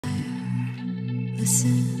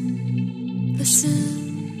Listen,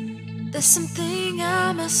 listen, there's something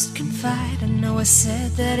I must confide. I know I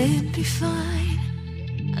said that it'd be fine.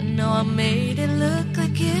 I know I made it look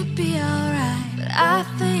like it'd be alright, but I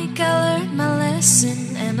think I learned my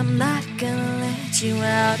lesson, and I'm not gonna let you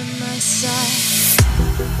out of my sight.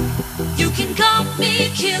 You can call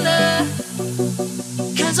me killer,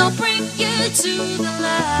 'cause I'll bring you to the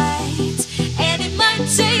light. And it might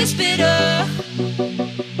taste bitter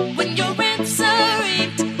when you're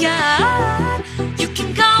answering to God. You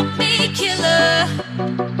can call me killer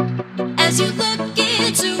as you look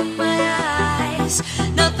into my eyes.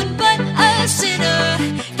 Nothing but a sinner.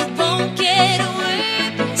 You won't get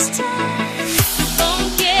away this time. You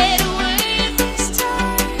won't get away this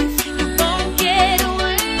time. You won't get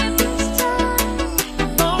away this time. You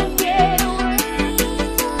won't get away this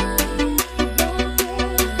time.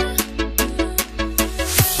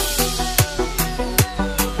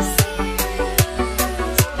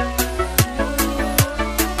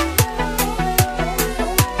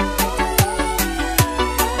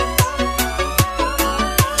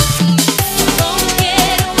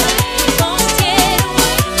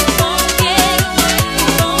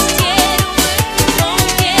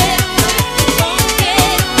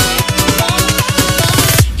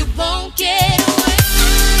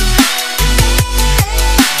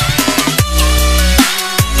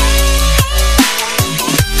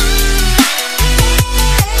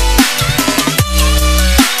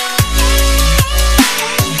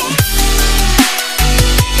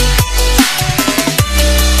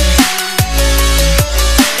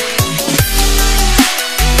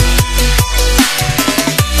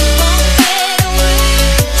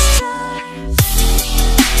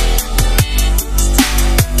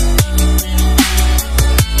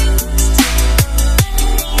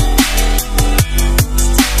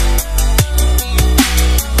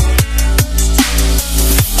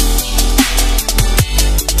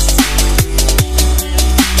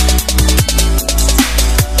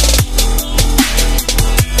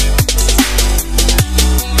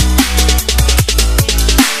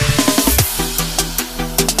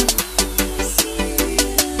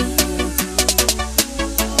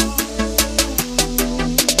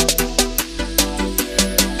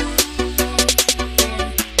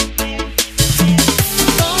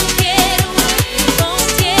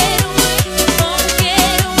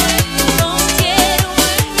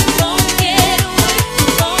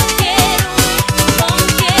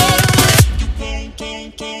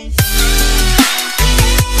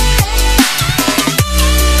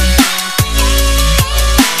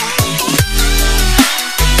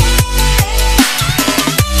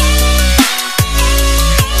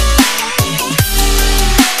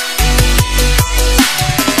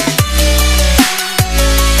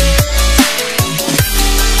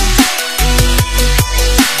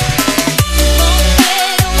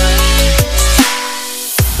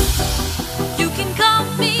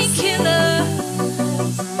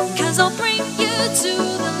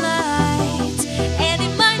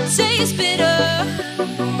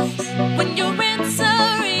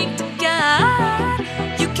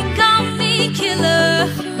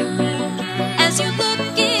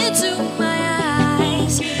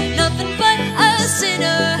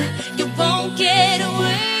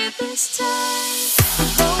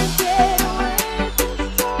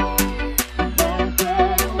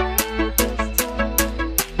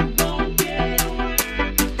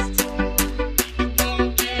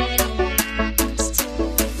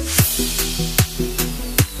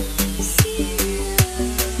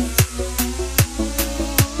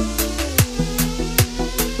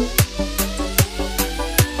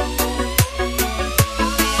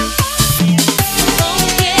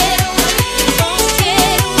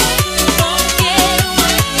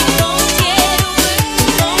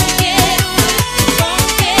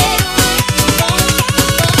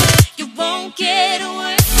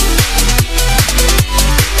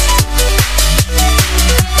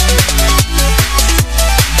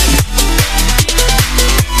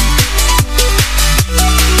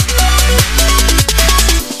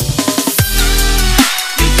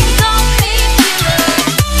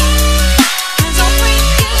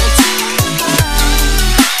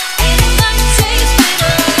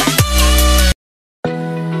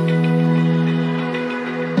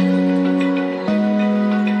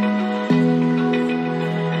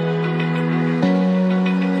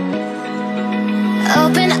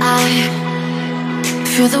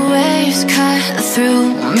 Feel the waves cut through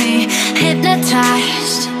me,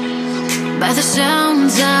 hypnotized by the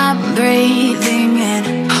sounds I'm breathing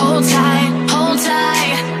in. Hold tight,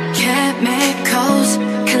 chemicals